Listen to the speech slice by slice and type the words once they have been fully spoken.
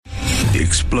The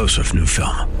explosive new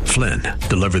film, Flynn,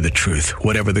 deliver the truth,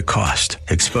 whatever the cost,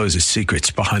 exposes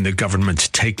secrets behind the government's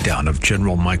takedown of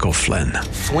General Michael Flynn.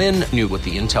 Flynn knew what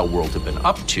the intel world had been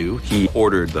up to. He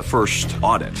ordered the first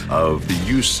audit of the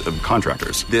use of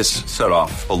contractors. This set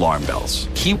off alarm bells.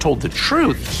 He told the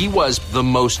truth. He was the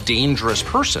most dangerous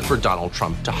person for Donald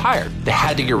Trump to hire. They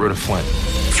had to get rid of Flynn.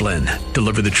 Flynn,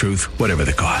 deliver the truth, whatever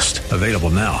the cost. Available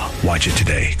now. Watch it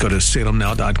today. Go to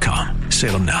salemnow.com.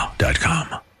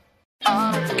 salemnow.com.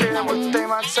 I don't care what they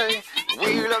might say.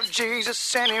 We love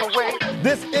Jesus anyway.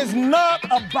 This is not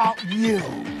about you.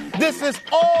 This is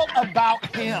all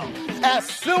about him. As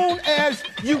soon as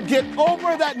you get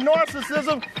over that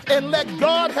narcissism and let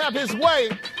God have his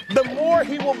way, the more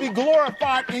he will be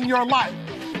glorified in your life.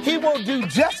 He will do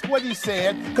just what he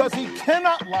said because he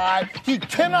cannot lie, he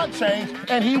cannot change,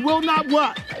 and he will not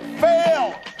what?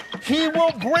 Fail. He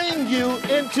will bring you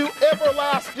into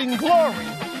everlasting glory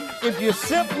if you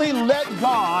simply let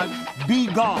God be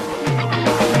God.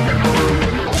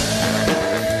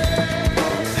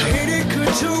 Ain't it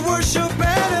good to worship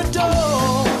and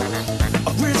adore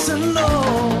a risen Lord?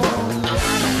 I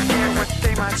don't care what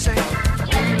they might say.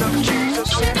 We love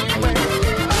Jesus anyway.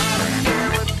 I don't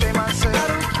care what they might say.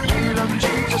 We love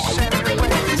Jesus anyway.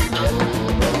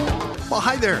 Well,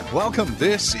 hi there. Welcome.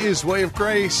 This is Way of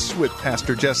Grace with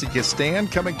Pastor Jesse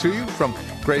Gistan coming to you from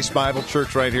Grace Bible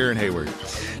Church right here in Hayward.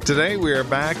 Today we are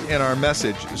back in our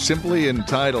message simply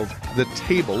entitled, The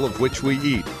Table of Which We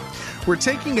Eat. We're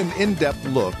taking an in-depth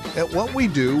look at what we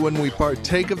do when we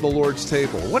partake of the Lord's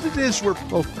table, what it is we're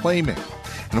proclaiming,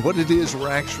 and what it is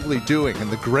we're actually doing, and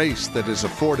the grace that is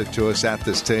afforded to us at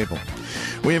this table.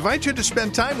 We invite you to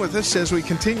spend time with us as we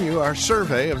continue our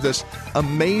survey of this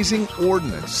amazing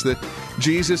ordinance that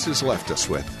Jesus has left us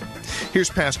with. Here's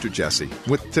Pastor Jesse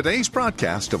with today's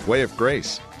broadcast of Way of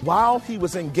Grace. While he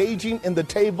was engaging in the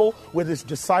table with his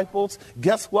disciples,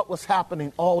 guess what was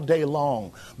happening all day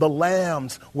long? The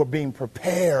lambs were being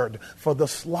prepared for the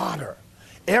slaughter.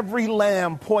 Every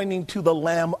lamb pointing to the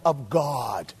Lamb of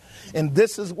God. And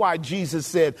this is why Jesus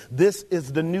said, this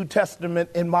is the New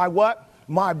Testament in my what?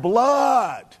 My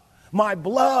blood. My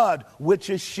blood, which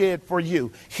is shed for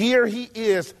you. Here he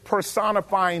is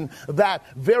personifying that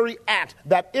very act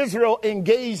that Israel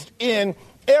engaged in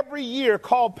every year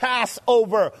called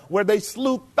Passover, where they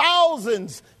slew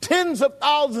thousands, tens of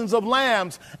thousands of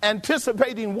lambs,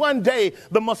 anticipating one day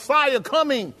the Messiah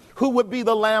coming, who would be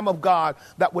the Lamb of God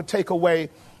that would take away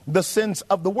the sins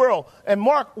of the world. And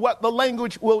mark what the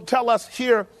language will tell us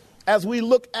here as we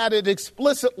look at it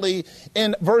explicitly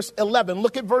in verse 11.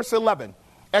 Look at verse 11.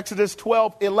 Exodus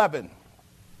 12:11.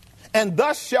 And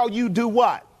thus shall you do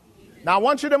what? Now I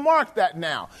want you to mark that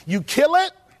now. You kill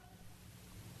it,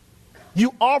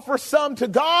 you offer some to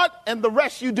God, and the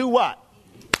rest you do what?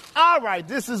 All right,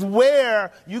 this is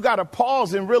where you got to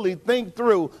pause and really think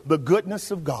through the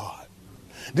goodness of God.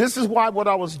 This is why what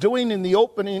I was doing in the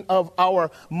opening of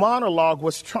our monologue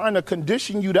was trying to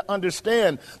condition you to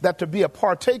understand that to be a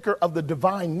partaker of the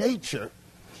divine nature,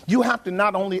 you have to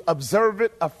not only observe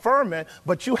it, affirm it,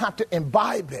 but you have to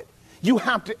imbibe it. You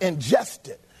have to ingest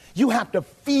it. You have to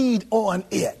feed on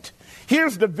it.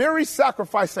 Here's the very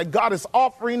sacrifice that God is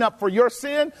offering up for your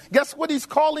sin. Guess what he's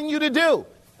calling you to do?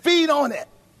 Feed on it.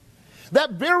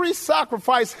 That very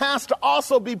sacrifice has to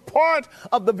also be part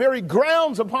of the very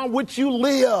grounds upon which you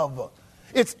live.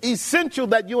 It's essential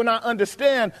that you and I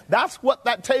understand that's what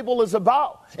that table is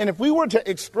about. And if we were to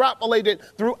extrapolate it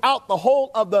throughout the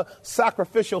whole of the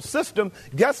sacrificial system,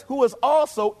 guess who is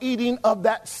also eating of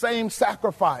that same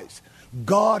sacrifice?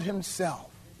 God himself.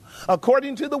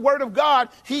 According to the word of God,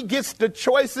 he gets the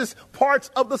choicest parts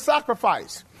of the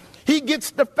sacrifice. He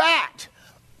gets the fat.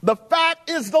 The fat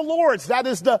is the Lord's. That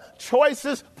is the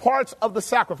choicest parts of the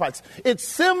sacrifice. It's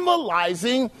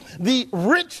symbolizing the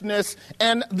richness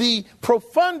and the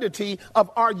profundity of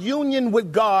our union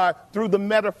with God through the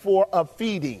metaphor of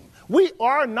feeding. We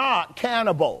are not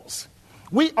cannibals.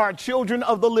 We are children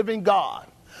of the living God.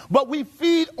 But we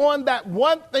feed on that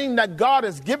one thing that God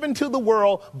has given to the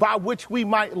world by which we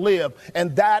might live.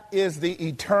 And that is the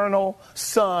eternal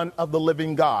Son of the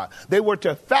living God. They were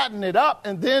to fatten it up,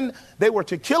 and then they were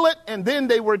to kill it, and then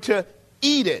they were to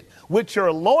eat it. With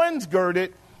your loins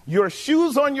girded, your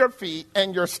shoes on your feet,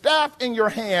 and your staff in your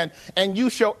hand, and you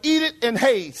shall eat it in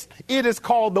haste. It is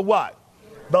called the what?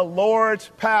 The Lord's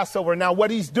Passover. Now, what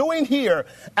he's doing here,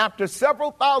 after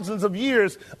several thousands of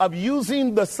years of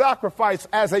using the sacrifice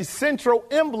as a central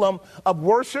emblem of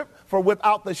worship, for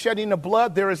without the shedding of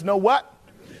blood, there is no what?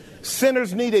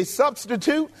 Sinners need a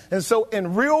substitute. And so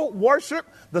in real worship,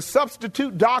 the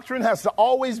substitute doctrine has to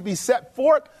always be set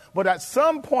forth. But at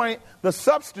some point, the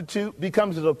substitute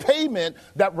becomes the payment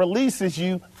that releases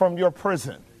you from your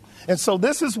prison. And so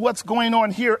this is what's going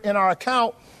on here in our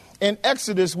account in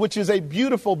Exodus, which is a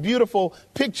beautiful, beautiful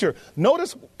picture.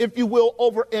 Notice, if you will,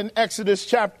 over in Exodus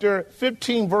chapter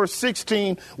 15, verse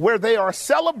 16, where they are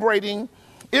celebrating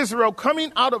Israel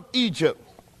coming out of Egypt.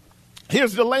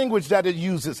 Here's the language that it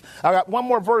uses. I got one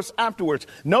more verse afterwards.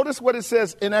 Notice what it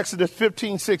says in Exodus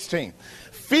 15, 16.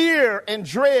 Fear and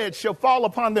dread shall fall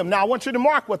upon them. Now, I want you to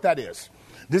mark what that is.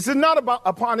 This is not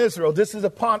upon Israel. This is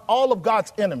upon all of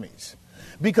God's enemies.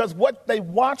 Because what they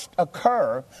watched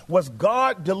occur was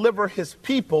God deliver his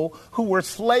people who were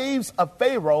slaves of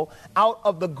Pharaoh out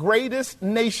of the greatest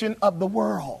nation of the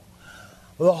world.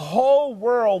 The whole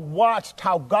world watched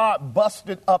how God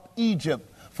busted up Egypt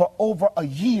for over a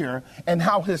year and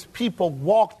how his people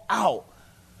walked out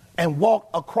and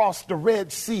walked across the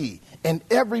Red Sea. And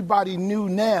everybody knew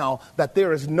now that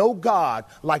there is no God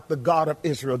like the God of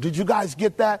Israel. Did you guys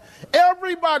get that?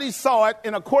 Everybody saw it,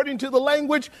 and according to the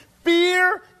language,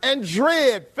 fear and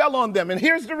dread fell on them. And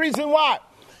here's the reason why.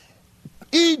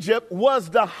 Egypt was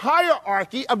the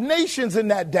hierarchy of nations in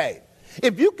that day.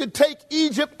 If you could take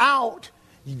Egypt out,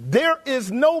 there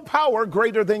is no power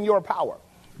greater than your power.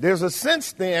 There's a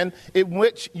sense then in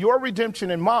which your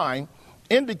redemption and mine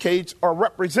indicates or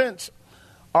represents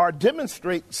or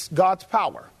demonstrates God's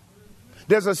power.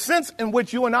 There's a sense in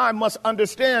which you and I must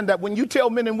understand that when you tell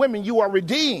men and women you are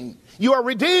redeemed, you are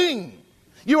redeemed.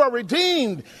 You are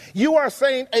redeemed. You are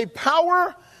saying a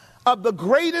power of the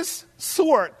greatest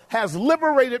sort has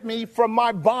liberated me from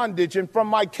my bondage and from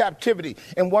my captivity.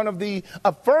 And one of the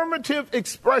affirmative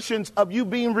expressions of you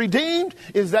being redeemed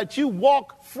is that you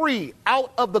walk free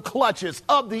out of the clutches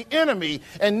of the enemy.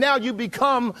 And now you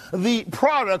become the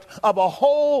product of a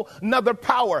whole nother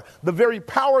power. The very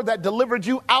power that delivered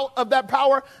you out of that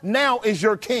power now is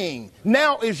your king.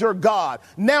 Now is your God.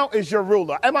 Now is your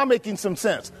ruler. Am I making some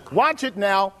sense? Watch it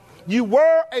now. You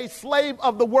were a slave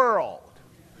of the world.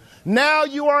 Now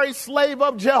you are a slave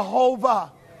of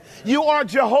Jehovah. You are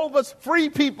Jehovah's free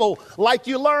people, like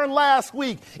you learned last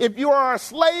week. If you are a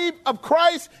slave of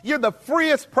Christ, you're the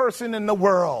freest person in the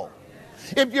world.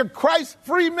 If you're Christ's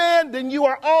free man, then you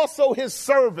are also his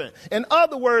servant. In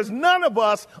other words, none of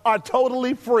us are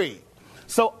totally free.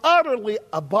 So utterly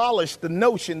abolish the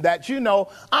notion that,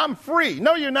 I'm free.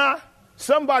 No, you're not.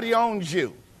 Somebody owns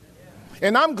you.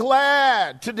 And I'm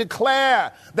glad to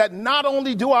declare that not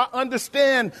only do I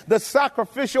understand the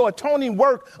sacrificial atoning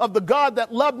work of the God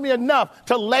that loved me enough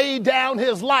to lay down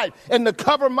his life and to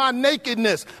cover my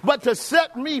nakedness, but to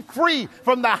set me free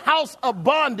from the house of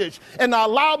bondage and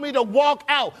allow me to walk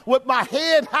out with my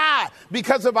head high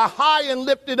because of a high and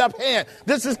lifted up hand.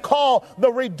 This is called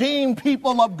the redeemed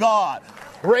people of God.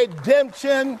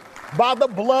 Redemption by the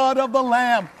blood of the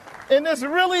Lamb. And it's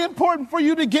really important for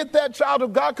you to get that, child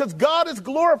of God, because God is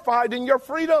glorified in your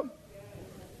freedom.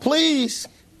 Please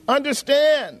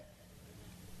understand.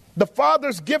 The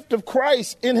Father's gift of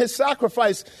Christ in his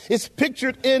sacrifice is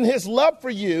pictured in his love for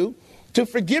you to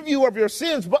forgive you of your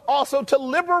sins, but also to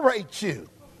liberate you.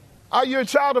 Are you a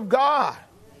child of God?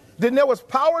 Then there was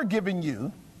power given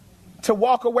you to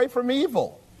walk away from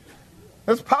evil.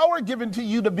 There's power given to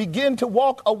you to begin to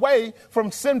walk away from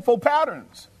sinful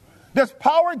patterns. There's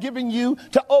power given you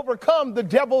to overcome the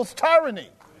devil's tyranny.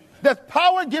 There's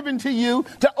power given to you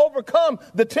to overcome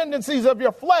the tendencies of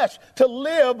your flesh to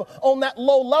live on that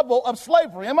low level of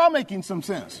slavery. Am I making some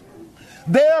sense?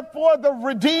 Therefore, the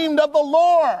redeemed of the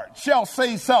Lord shall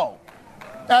say so,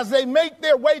 as they make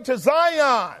their way to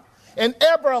Zion, and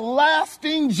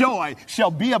everlasting joy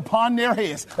shall be upon their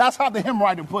heads. That's how the hymn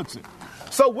writer puts it.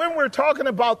 So when we're talking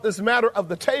about this matter of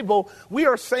the table, we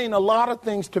are saying a lot of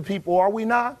things to people, are we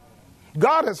not?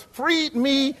 God has freed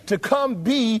me to come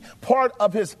be part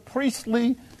of his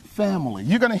priestly family.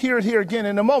 You're going to hear it here again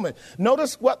in a moment.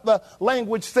 Notice what the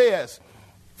language says.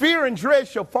 Fear and dread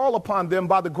shall fall upon them.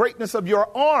 By the greatness of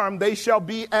your arm, they shall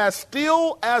be as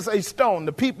still as a stone.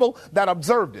 The people that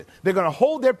observed it. They're going to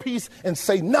hold their peace and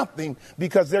say nothing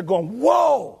because they're going,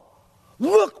 whoa,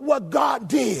 look what God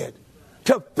did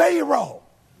to Pharaoh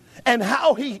and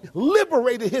how he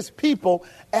liberated his people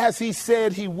as he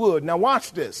said he would. Now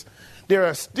watch this. They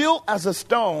are still as a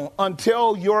stone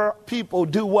until your people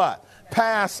do what?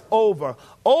 Pass over.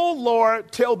 Oh,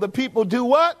 Lord, tell the people do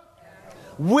what?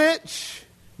 Which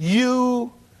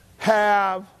you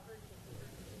have.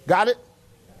 Got it?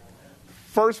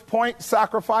 First point,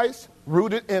 sacrifice,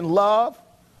 rooted in love.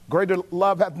 Greater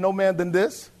love hath no man than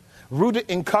this. Rooted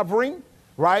in covering,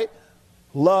 right?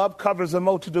 Love covers a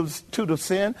multitude of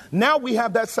sin. Now we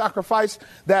have that sacrifice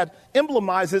that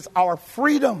emblemizes our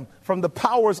freedom from the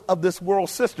powers of this world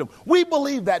system. We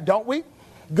believe that, don't we?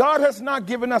 God has not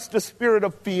given us the spirit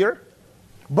of fear,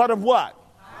 but of what?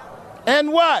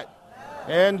 And what?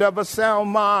 And of a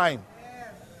sound mind.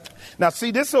 Now,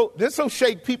 see, this will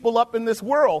shake people up in this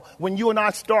world when you and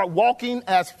I start walking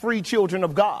as free children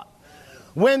of God.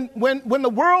 When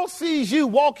the world sees you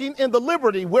walking in the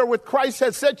liberty wherewith Christ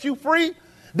has set you free,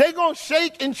 they're going to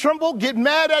shake and tremble, get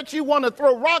mad at you, want to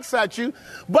throw rocks at you.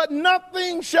 But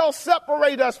nothing shall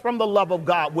separate us from the love of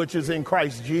God, which is in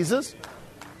Christ Jesus,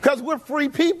 because we're free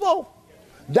people.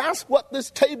 That's what this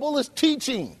table is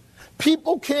teaching.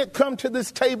 People can't come to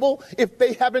this table if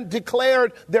they haven't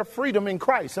declared their freedom in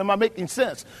Christ. Am I making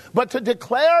sense? But to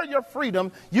declare your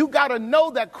freedom, you got to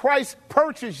know that Christ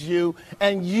purchased you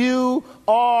and you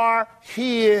are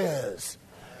his.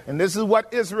 And this is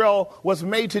what Israel was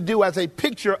made to do as a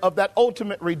picture of that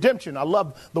ultimate redemption. I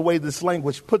love the way this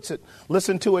language puts it.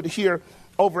 Listen to it here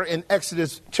over in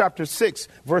Exodus chapter 6,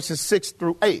 verses 6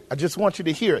 through 8. I just want you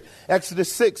to hear it.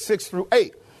 Exodus 6, 6 through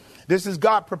 8. This is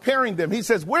God preparing them. He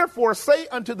says, wherefore say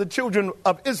unto the children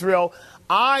of Israel,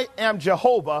 I am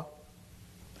Jehovah,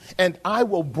 and I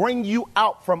will bring you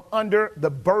out from under the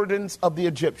burdens of the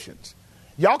Egyptians.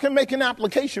 Y'all can make an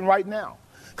application right now,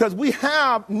 because we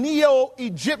have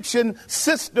neo-Egyptian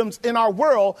systems in our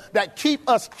world that keep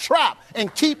us trapped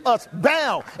and keep us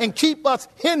bound and keep us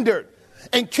hindered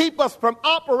and keep us from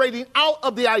operating out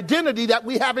of the identity that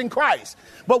we have in Christ.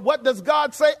 But what does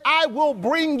God say? I will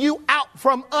bring you out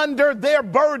from under their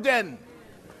burden.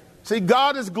 See,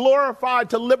 God is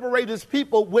glorified to liberate his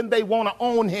people when they want to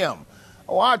own him.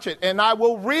 Watch it. And I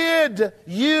will rid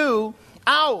you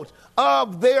out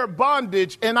of their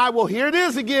bondage, and I will, here it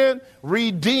is again,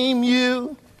 redeem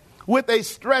you with a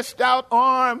stretched out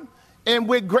arm and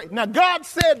with great. Now, God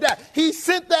said that. He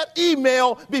sent that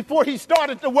email before he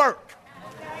started the work.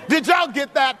 Did y'all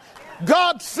get that?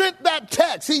 God sent that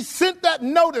text. He sent that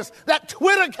notice. That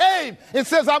Twitter came and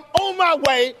says, I'm on my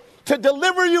way to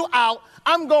deliver you out.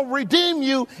 I'm going to redeem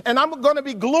you, and I'm going to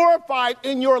be glorified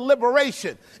in your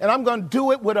liberation. And I'm going to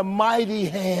do it with a mighty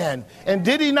hand. And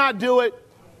did he not do it?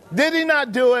 Did he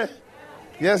not do it?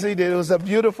 Yes, he did. It was a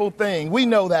beautiful thing. We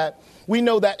know that. We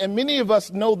know that. And many of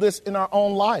us know this in our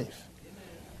own life.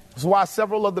 That's why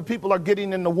several of the people are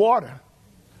getting in the water,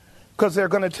 because they're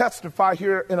going to testify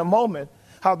here in a moment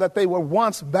how that they were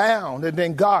once bound and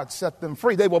then God set them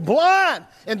free. They were blind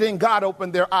and then God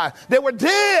opened their eyes. They were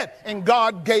dead and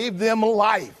God gave them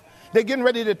life. They're getting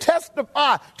ready to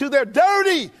testify to their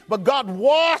dirty, but God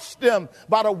washed them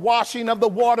by the washing of the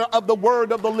water of the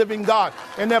word of the living God.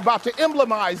 And they're about to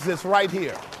emblemize this right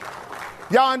here.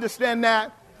 Y'all understand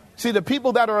that? See, the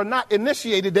people that are not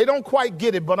initiated, they don't quite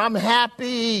get it, but I'm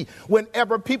happy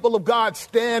whenever people of God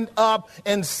stand up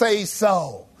and say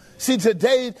so. See,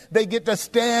 today they get to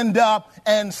stand up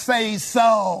and say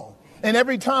so. And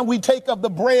every time we take of the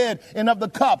bread and of the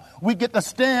cup, we get to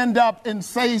stand up and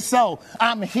say so.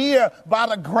 I'm here by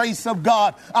the grace of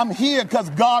God. I'm here because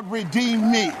God redeemed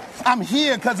me. I'm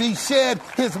here because he shed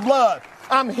his blood.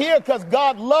 I'm here because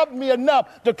God loved me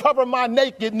enough to cover my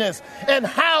nakedness. And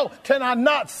how can I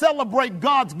not celebrate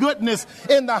God's goodness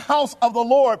in the house of the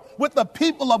Lord with the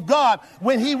people of God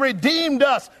when he redeemed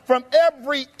us from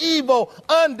every evil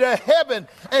under heaven?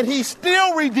 And he's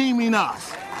still redeeming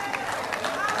us.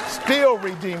 Still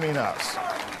redeeming us.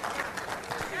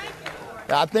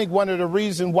 I think one of the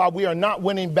reasons why we are not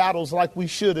winning battles like we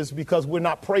should is because we're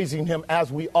not praising him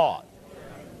as we ought.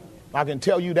 I can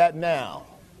tell you that now.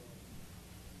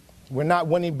 We're not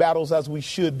winning battles as we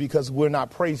should because we're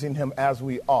not praising him as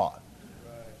we ought.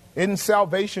 Isn't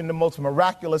salvation the most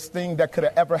miraculous thing that could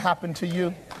have ever happened to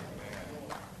you?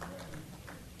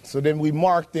 So then we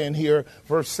marked in here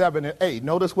verse 7 and 8.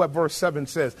 Notice what verse 7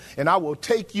 says. And I will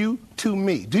take you to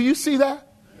me. Do you see that?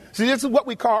 See, this is what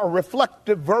we call a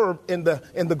reflective verb in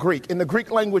the Greek. In the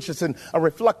Greek language, it's a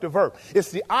reflective verb.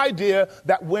 It's the idea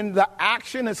that when the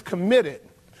action is committed,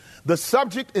 the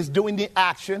subject is doing the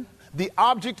action, the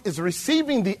object is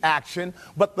receiving the action,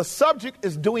 but the subject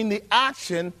is doing the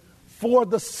action for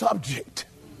the subject.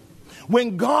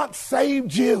 When God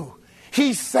saved you,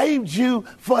 he saved you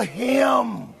for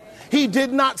him. He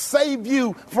did not save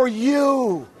you for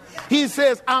you. He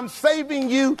says, I'm saving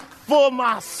you for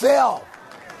myself.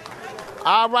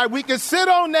 All right, we can sit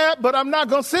on that, but I'm not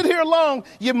going to sit here long.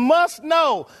 You must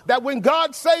know that when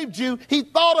God saved you, he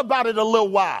thought about it a little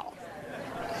while.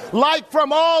 Like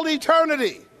from all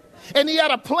eternity. And he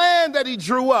had a plan that he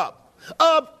drew up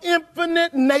of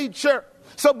infinite nature.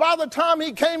 So by the time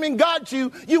he came and got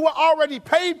you, you were already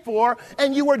paid for,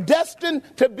 and you were destined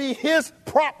to be his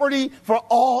property for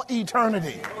all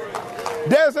eternity.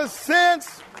 There's a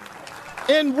sense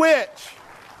in which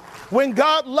when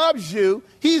God loves you,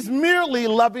 he's merely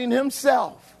loving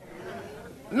himself.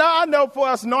 Now, I know for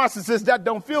us narcissists that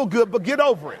don't feel good, but get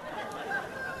over it.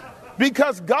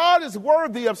 Because God is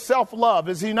worthy of self-love,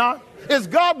 is he not? Is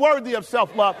God worthy of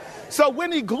self-love? So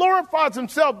when he glorifies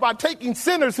himself by taking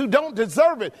sinners who don't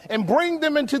deserve it and bring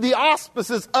them into the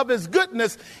auspices of his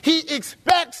goodness, he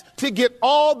expects to get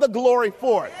all the glory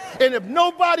for it. And if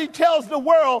nobody tells the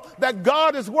world that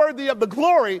God is worthy of the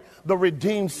glory, the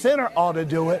redeemed sinner ought to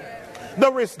do it.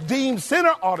 The redeemed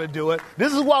sinner ought to do it.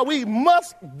 This is why we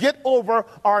must get over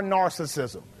our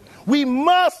narcissism. We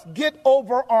must get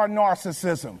over our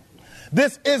narcissism.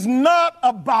 This is not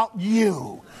about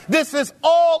you. This is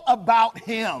all about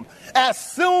him. As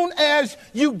soon as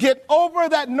you get over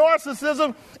that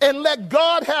narcissism and let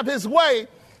God have his way,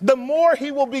 the more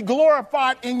he will be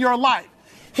glorified in your life.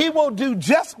 He will do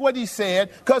just what he said,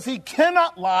 because he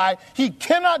cannot lie, he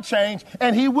cannot change,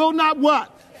 and he will not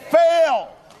what?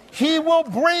 Fail. He will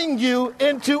bring you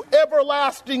into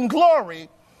everlasting glory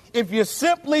if you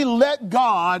simply let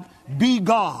God be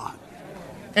God.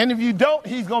 And if you don't,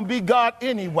 he's going to be God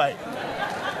anyway.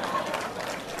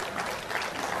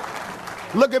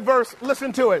 Look at verse,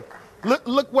 listen to it.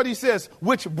 Look what he says,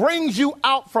 which brings you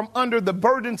out from under the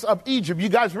burdens of Egypt. You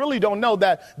guys really don't know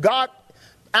that God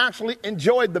actually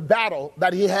enjoyed the battle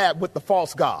that he had with the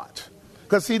false god.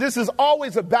 Because see, this is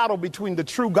always a battle between the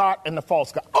true God and the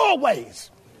false God. Always.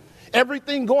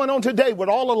 Everything going on today with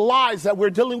all the lies that we're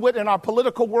dealing with in our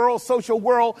political world, social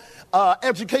world,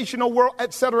 educational world,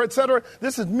 et cetera,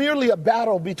 this is merely a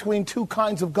battle between two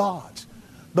kinds of gods,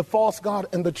 the false God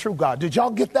and the true God. Did y'all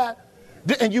get that?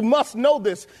 And you must know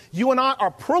this. You and I are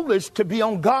privileged to be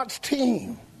on God's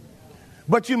team.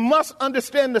 But you must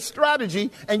understand the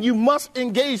strategy, and you must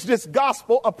engage this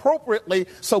gospel appropriately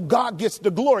so God gets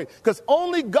the glory. Because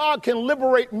only God can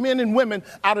liberate men and women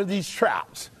out of these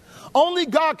traps. Only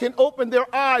God can open their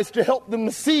eyes to help them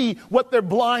to see what they're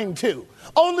blind to.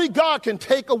 Only God can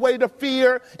take away the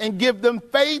fear and give them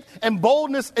faith and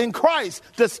boldness in Christ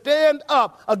to stand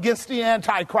up against the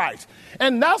Antichrist.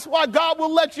 And that's why God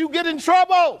will let you get in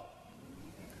trouble.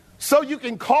 So you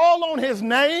can call on his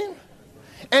name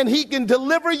and he can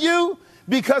deliver you,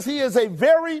 because he is a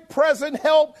very present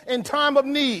help in time of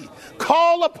need.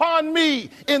 Call upon me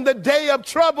in the day of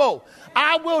trouble.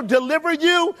 I will deliver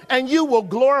you and you will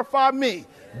glorify me.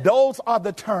 Those are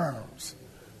the terms.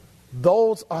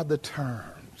 Those are the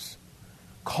terms.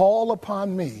 Call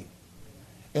upon me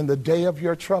in the day of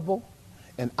your trouble,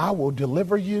 and I will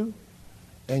deliver you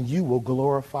and you will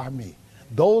glorify me.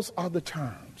 Those are the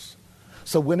terms.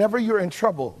 So whenever you're in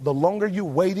trouble, the longer you're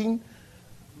waiting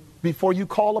before you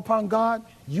call upon God,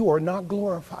 you are not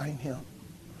glorifying him,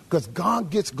 because God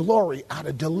gets glory out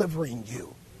of delivering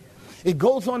you. It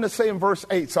goes on to say in verse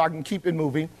 8, so I can keep it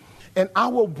moving, and I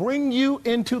will bring you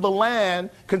into the land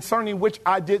concerning which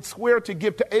I did swear to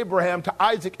give to Abraham, to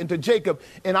Isaac, and to Jacob,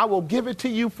 and I will give it to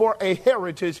you for a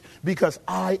heritage, because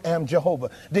I am Jehovah.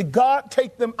 Did God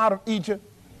take them out of Egypt?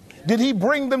 Did he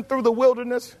bring them through the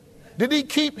wilderness? Did he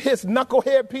keep his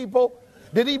knucklehead people?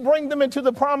 Did he bring them into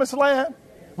the promised land?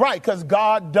 Right, because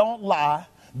God don't lie,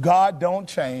 God don't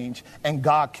change, and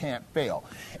God can't fail.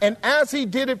 And as he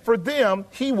did it for them,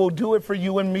 he will do it for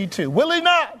you and me too. Will he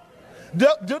not? Do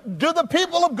the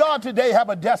people of God today have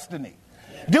a destiny?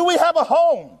 Do we have a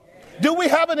home? Do we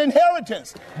have an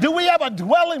inheritance? Do we have a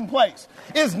dwelling place?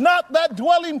 Is not that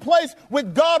dwelling place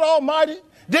with God Almighty?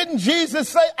 Didn't Jesus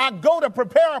say, I go to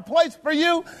prepare a place for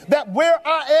you, that where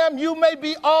I am, you may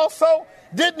be also?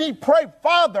 Didn't he pray,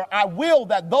 Father, I will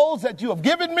that those that you have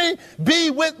given me be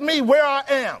with me where I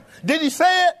am? Did he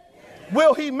say it?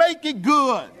 Will he make it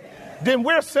good? Then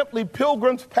we're simply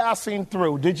pilgrims passing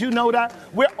through. Did you know that?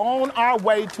 We're on our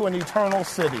way to an eternal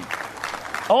city.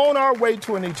 On our way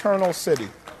to an eternal city.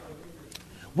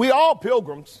 We all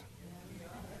pilgrims.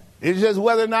 It's just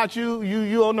whether or not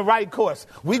you're on the right course.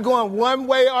 We're going one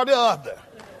way or the other.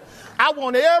 I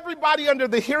want everybody under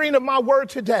the hearing of my word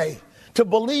today to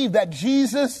believe that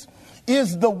Jesus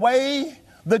is the way,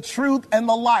 the truth, and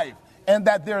the life, and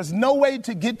that there's no way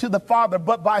to get to the Father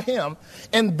but by him.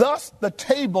 And thus the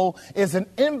table is an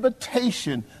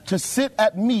invitation to sit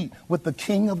at meat with the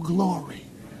King of glory.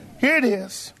 Here it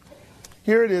is.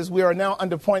 Here it is. We are now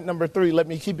under point number 3. Let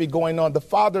me keep it going on. The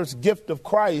Father's gift of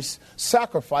Christ,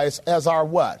 sacrifice as our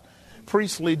what?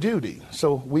 Priestly duty.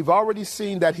 So we've already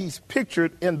seen that he's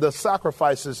pictured in the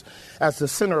sacrifices as the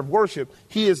center of worship.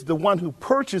 He is the one who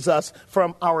purchased us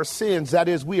from our sins. That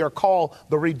is, we are called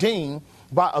the redeemed.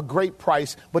 by a great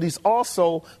price, but he's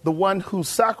also the one whose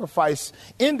sacrifice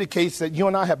indicates that you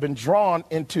and I have been drawn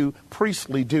into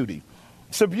priestly duty.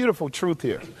 It's a beautiful truth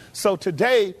here. So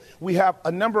today we have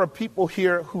a number of people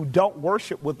here who don't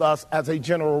worship with us as a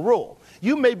general rule.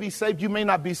 You may be saved, you may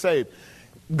not be saved.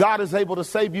 God is able to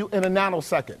save you in a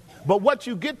nanosecond. But what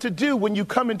you get to do when you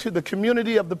come into the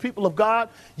community of the people of God,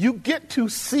 you get to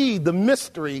see the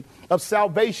mystery of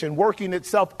salvation working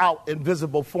itself out in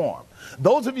visible form.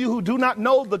 Those of you who do not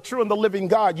know the true and the living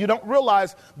God, you don't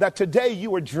realize that today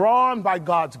you are drawn by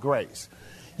God's grace.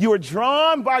 You are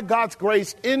drawn by God's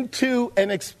grace into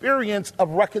an experience of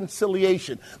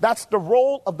reconciliation. That's the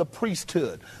role of the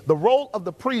priesthood. The role of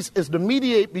the priest is to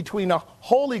mediate between a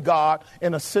holy God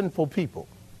and a sinful people.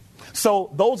 So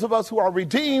those of us who are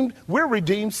redeemed, we're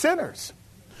redeemed sinners.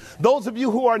 Those of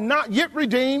you who are not yet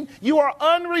redeemed, you are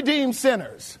unredeemed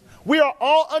sinners. We are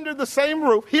all under the same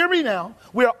roof. Hear me now.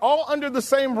 We are all under the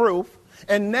same roof.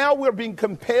 And now we're being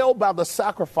compelled by the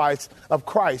sacrifice of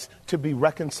Christ to be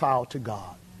reconciled to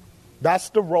God. That's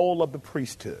the role of the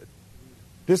priesthood.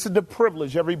 This is the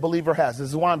privilege every believer has. This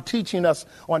is why I'm teaching us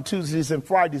on Tuesdays and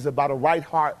Fridays about a right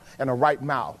heart and a right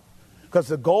mouth. Because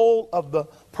the goal of the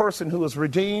person who is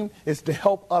redeemed is to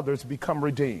help others become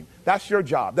redeemed. That's your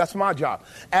job. That's my job.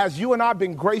 As you and I have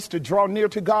been graced to draw near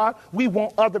to God, we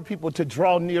want other people to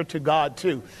draw near to God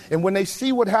too. And when they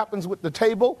see what happens with the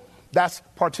table, that's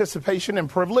participation and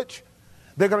privilege.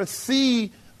 They're going to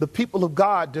see the people of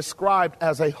God described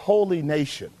as a holy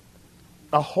nation,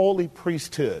 a holy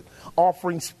priesthood,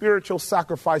 offering spiritual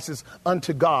sacrifices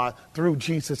unto God through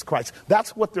Jesus Christ.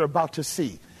 That's what they're about to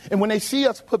see. And when they see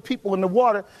us put people in the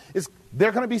water,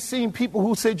 they're going to be seeing people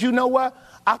who said, you know what?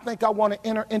 I think I want to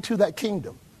enter into that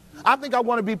kingdom. I think I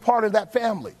want to be part of that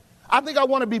family. I think I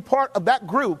want to be part of that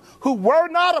group who were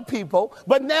not a people,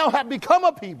 but now have become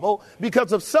a people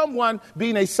because of someone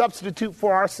being a substitute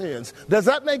for our sins. Does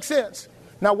that make sense?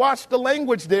 Now watch the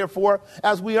language, therefore,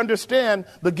 as we understand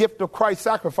the gift of Christ's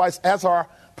sacrifice as our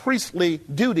priestly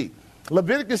duty.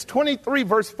 Leviticus 23,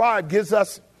 verse 5 gives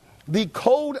us the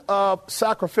code of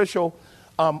sacrificial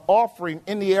offering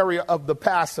in the area of the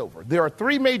Passover. There are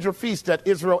three major feasts that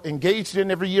Israel engaged in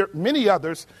every year, many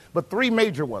others, but three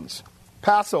major ones.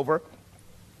 Passover,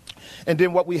 and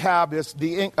then what we have is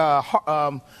the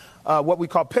what we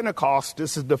call Pentecost.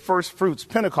 This is the first fruits,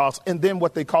 Pentecost, and then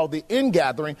what they call the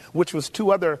ingathering, which was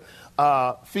two other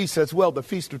feasts as well, the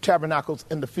Feast of Tabernacles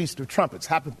and the Feast of Trumpets.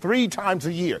 Happen 3 times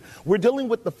a year. We're dealing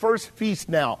with the first feast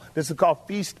now. This is called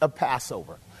Feast of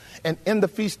Passover. And in the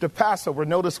Feast of Passover,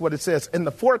 notice what it says. In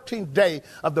the 14th day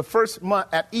of the first month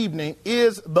at evening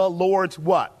is the Lord's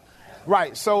what?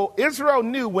 Right. So Israel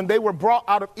knew when they were brought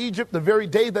out of Egypt, the very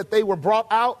day that they were brought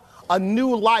out, a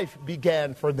new life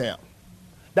began for them.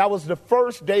 That was the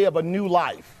first day of a new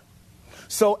life.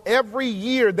 So every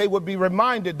year they would be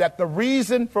reminded that the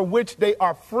reason for which they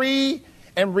are free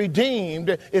and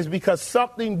redeemed is because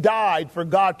something died for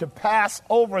God to pass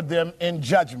over them in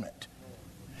judgment.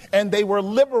 And they were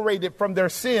liberated from their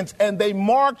sins, and they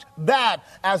marked that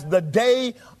as the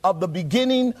day of the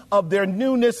beginning of their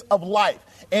newness of life.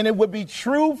 And it would be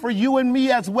true for you and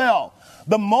me as well.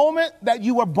 The moment that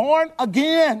you were born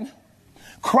again,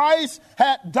 Christ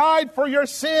had died for your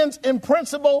sins in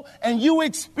principle, and you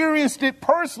experienced it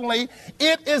personally.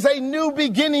 It is a new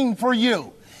beginning for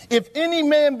you. If any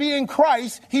man be in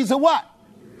Christ, he's a what?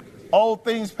 Old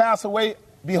things pass away.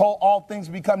 Behold, all things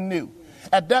become new.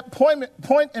 At that point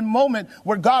and moment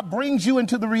where God brings you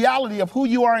into the reality of who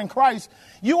you are in Christ,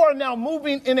 you are now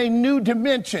moving in a new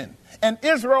dimension. And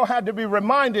Israel had to be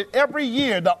reminded every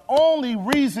year the only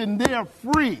reason they're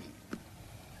free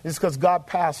is because God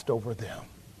passed over them.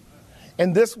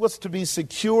 And this was to be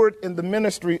secured in the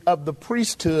ministry of the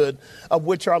priesthood, of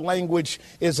which our language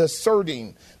is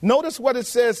asserting. Notice what it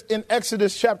says in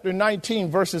Exodus chapter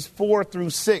 19, verses 4 through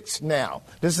 6 now.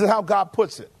 This is how God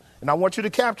puts it. And I want you to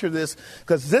capture this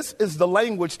because this is the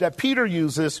language that Peter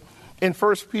uses in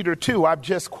 1 Peter 2. I've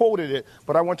just quoted it,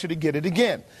 but I want you to get it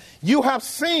again. You have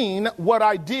seen what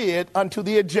I did unto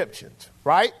the Egyptians,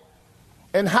 right?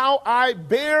 And how I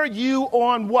bear you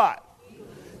on what?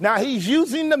 Now, he's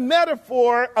using the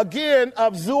metaphor, again,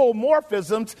 of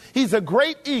zoomorphisms. He's a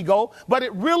great eagle, but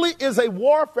it really is a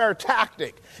warfare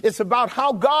tactic. It's about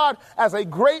how God, as a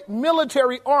great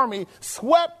military army,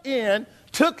 swept in,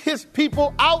 took his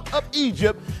people out of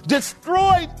Egypt,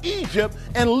 destroyed Egypt,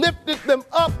 and lifted them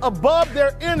up above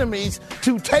their enemies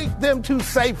to take them to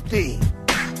safety.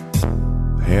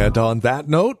 And on that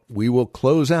note, we will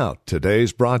close out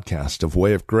today's broadcast of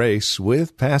Way of Grace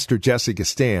with Pastor Jesse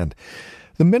Gistand,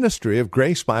 the ministry of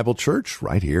Grace Bible Church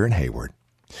right here in Hayward.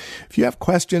 If you have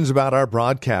questions about our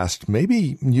broadcast,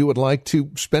 maybe you would like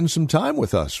to spend some time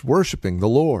with us worshiping the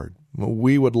Lord,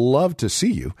 we would love to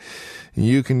see you.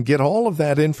 You can get all of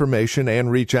that information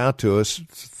and reach out to us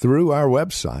through our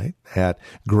website at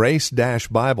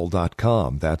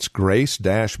grace-bible.com. That's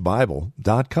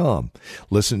grace-bible.com.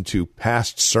 Listen to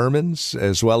past sermons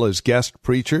as well as guest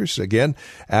preachers, again,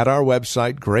 at our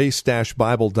website,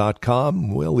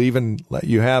 grace-bible.com. We'll even let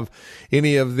you have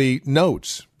any of the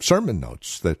notes, sermon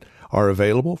notes, that are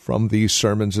available from these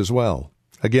sermons as well.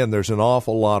 Again, there's an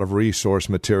awful lot of resource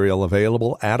material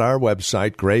available at our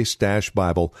website,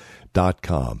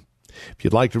 grace-bible.com. If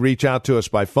you'd like to reach out to us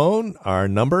by phone, our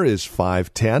number is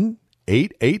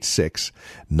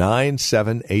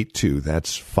 510-886-9782.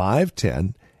 That's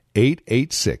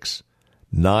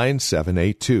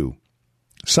 510-886-9782.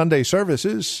 Sunday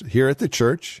services here at the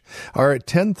church are at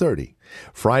 10:30.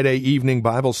 Friday evening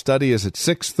Bible study is at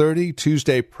 6:30.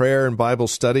 Tuesday prayer and Bible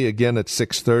study again at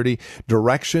 6:30.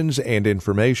 Directions and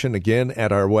information again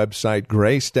at our website,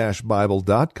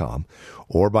 grace-bible.com,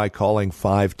 or by calling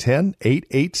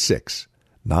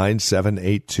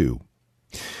 510-886-9782.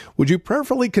 Would you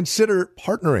prayerfully consider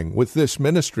partnering with this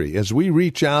ministry as we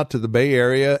reach out to the Bay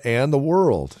Area and the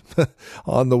world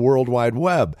on the World Wide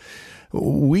Web?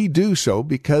 We do so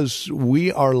because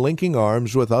we are linking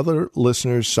arms with other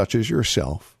listeners such as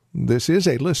yourself. This is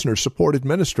a listener-supported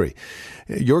ministry.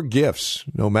 Your gifts,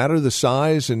 no matter the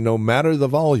size and no matter the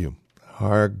volume,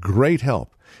 are a great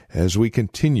help as we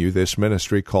continue this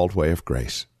ministry called Way of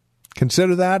Grace.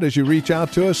 Consider that as you reach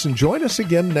out to us, and join us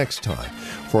again next time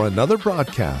for another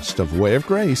broadcast of Way of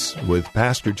Grace with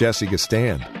Pastor Jesse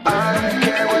Gistand. I don't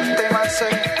care what they might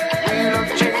say, we love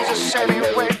Jesus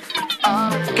anyway.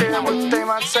 I don't care what they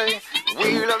might say,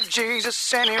 we love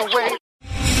Jesus anyway.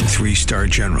 3-star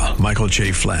General Michael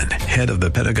J. Flynn, head of the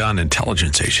Pentagon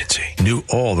Intelligence Agency, knew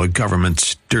all the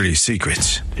government's dirty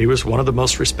secrets. He was one of the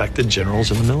most respected generals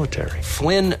in the military.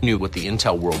 Flynn knew what the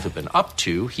intel world had been up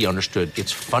to. He understood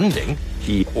its funding.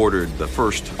 He ordered the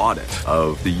first audit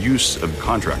of the use of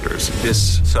contractors.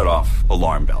 This set off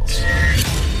alarm bells.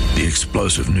 The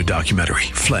explosive new documentary,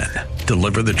 Flynn,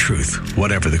 Deliver the Truth,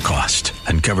 Whatever the Cost,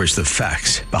 uncovers the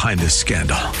facts behind this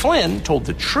scandal. Flynn told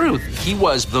the truth. He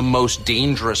was the most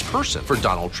dangerous person for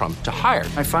Donald Trump to hire.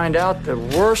 I find out the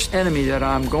worst enemy that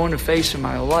I'm going to face in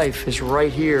my life is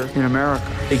right here in America.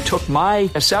 They took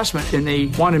my assessment and they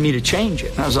wanted me to change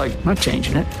it. And I was like, I'm not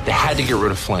changing it. They had to get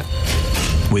rid of Flynn.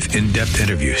 With in-depth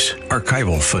interviews,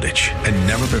 archival footage, and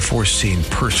never-before-seen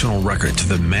personal records of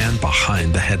the man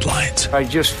behind the headlines. I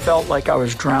just felt like I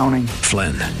was drowning.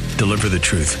 Flynn, Deliver the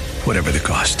Truth, Whatever the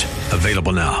Cost.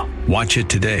 Available now. Watch it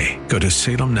today. Go to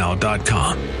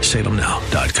salemnow.com.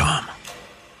 salemnow.com.